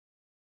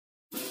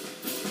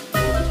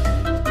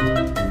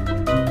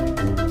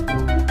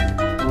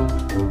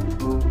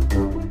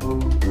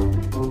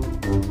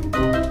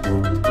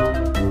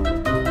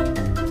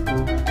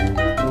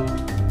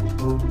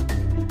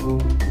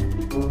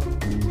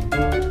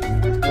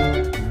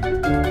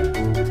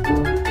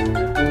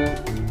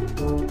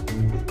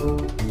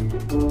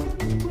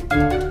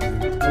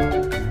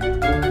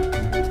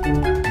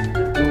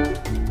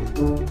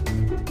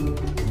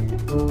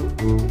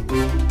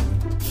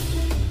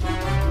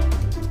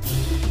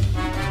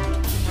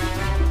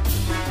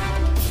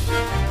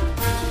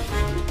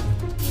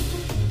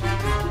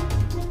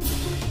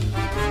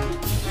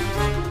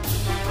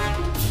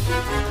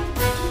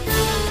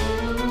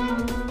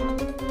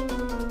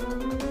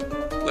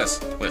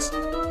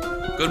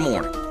Good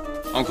morning.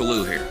 Uncle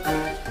Lou here.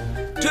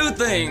 Two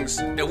things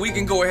that we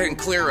can go ahead and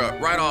clear up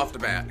right off the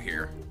bat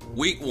here.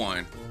 Week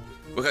one.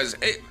 Because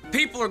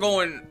people are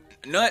going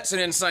nuts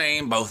and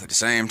insane, both at the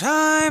same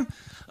time,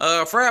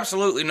 for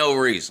absolutely no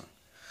reason.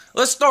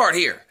 Let's start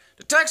here.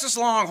 The Texas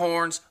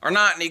Longhorns are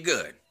not any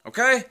good,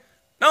 okay?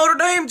 Notre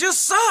Dame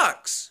just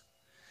sucks.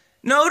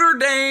 Notre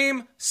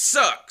Dame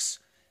sucks.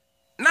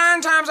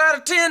 9 times out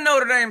of 10,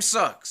 Notre Dame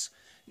sucks.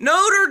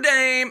 Notre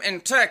Dame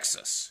and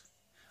Texas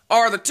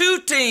are the two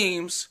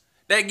teams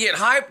that get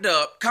hyped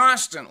up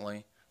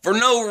constantly for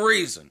no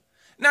reason.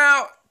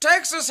 Now,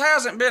 Texas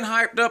hasn't been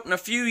hyped up in a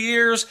few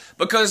years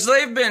because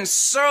they've been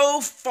so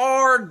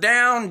far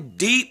down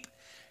deep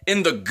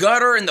in the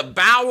gutter, in the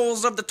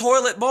bowels of the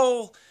toilet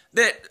bowl,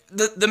 that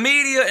the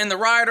media and the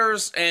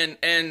writers and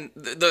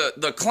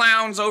the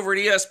clowns over at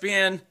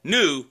ESPN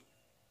knew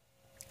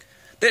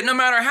that no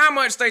matter how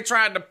much they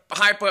tried to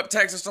hype up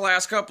Texas the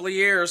last couple of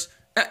years,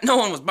 no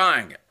one was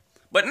buying it.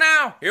 But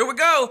now, here we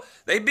go.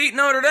 They beat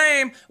Notre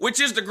Dame, which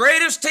is the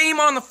greatest team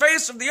on the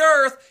face of the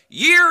earth,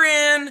 year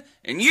in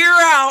and year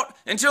out,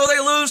 until they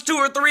lose 2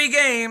 or 3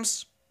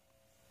 games.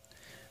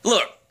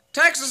 Look,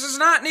 Texas is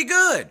not any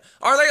good.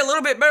 Are they a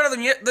little bit better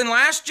than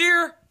last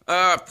year?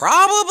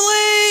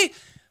 Probably.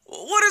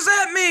 What does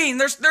that mean?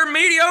 They're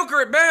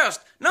mediocre at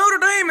best. Notre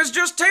Dame is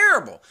just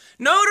terrible.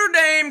 Notre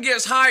Dame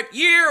gets hyped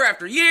year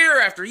after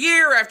year after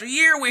year after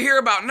year. We hear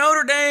about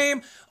Notre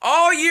Dame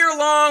all year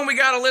long. We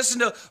got to listen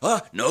to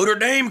Notre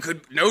Dame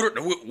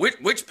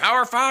which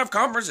Power 5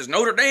 conference is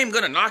Notre Dame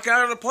going to knock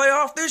out of the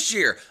playoff this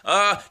year?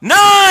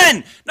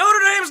 None. Notre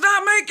Dame's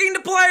not making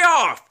the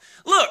playoff.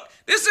 Look,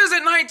 this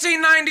isn't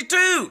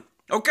 1992.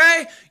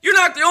 Okay? You're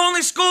not the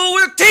only school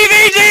with a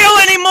TV deal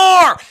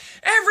anymore.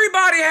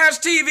 Everybody has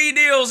TV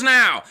deals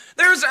now.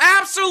 There's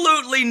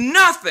absolutely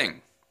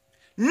nothing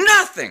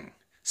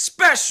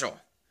special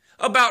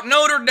about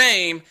Notre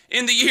Dame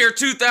in the year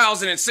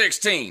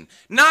 2016.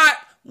 Not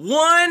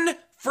one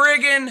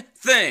friggin'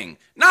 thing.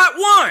 Not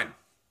one.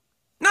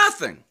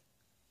 Nothing.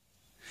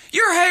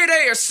 Your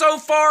heyday is so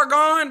far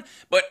gone,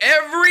 but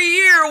every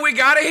year we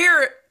gotta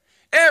hear it.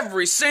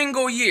 Every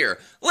single year.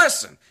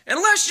 Listen,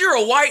 unless you're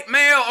a white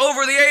male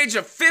over the age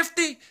of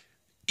 50,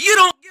 you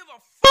don't give a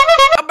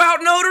fuck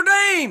about Notre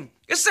Dame.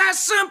 It's that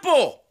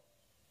simple.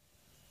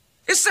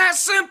 It's that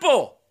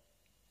simple.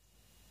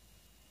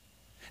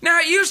 Now,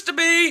 it used to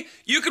be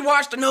you could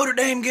watch the Notre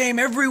Dame game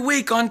every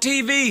week on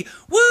TV.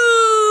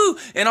 Woo!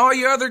 And all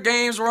your other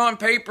games were on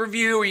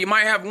pay-per-view, or you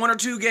might have 1 or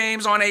 2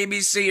 games on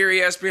ABC or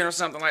ESPN or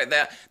something like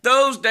that.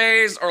 Those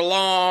days are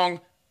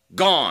long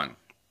gone.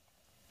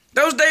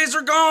 Those days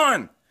are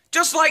gone.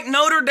 Just like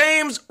Notre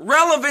Dame's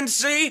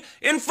relevancy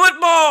in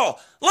football.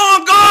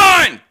 Long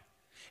gone!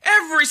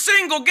 Every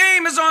single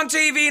game is on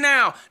TV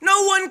now.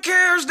 No one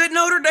cares that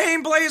Notre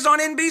Dame plays on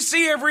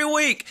NBC every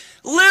week.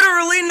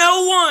 Literally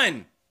no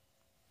one.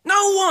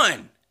 No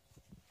one.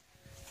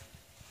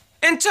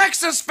 And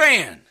Texas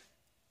fan,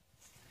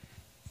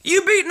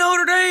 you beat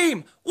Notre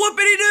Dame.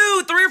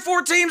 Whoopity-doo. 3 or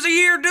 4 teams a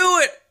year do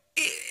it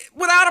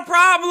without a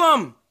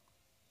problem.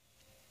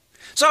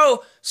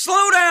 So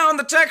slow down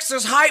the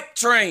Texas hype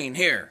train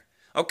here,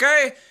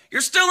 okay?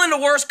 You're still in the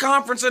worst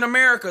conference in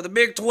America, the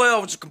Big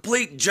 12. It's a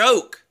complete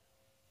joke.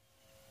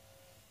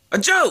 A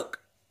joke.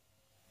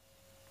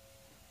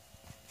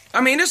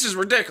 I mean, this is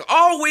ridiculous.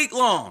 All week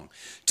long,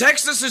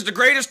 Texas is the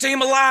greatest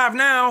team alive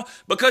now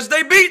because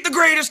they beat the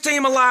greatest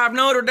team alive,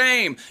 Notre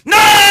Dame.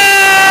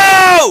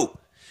 No!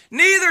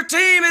 Neither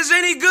team is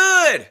any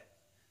good.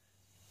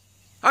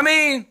 I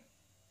mean,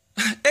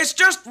 it's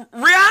just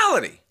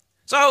reality.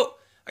 So,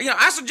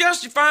 I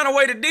suggest you find a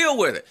way to deal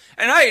with it.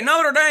 And hey,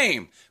 Notre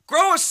Dame,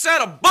 grow a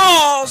set of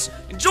balls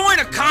and join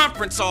a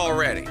conference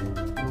already.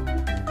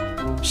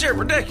 Shit,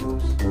 ridiculous.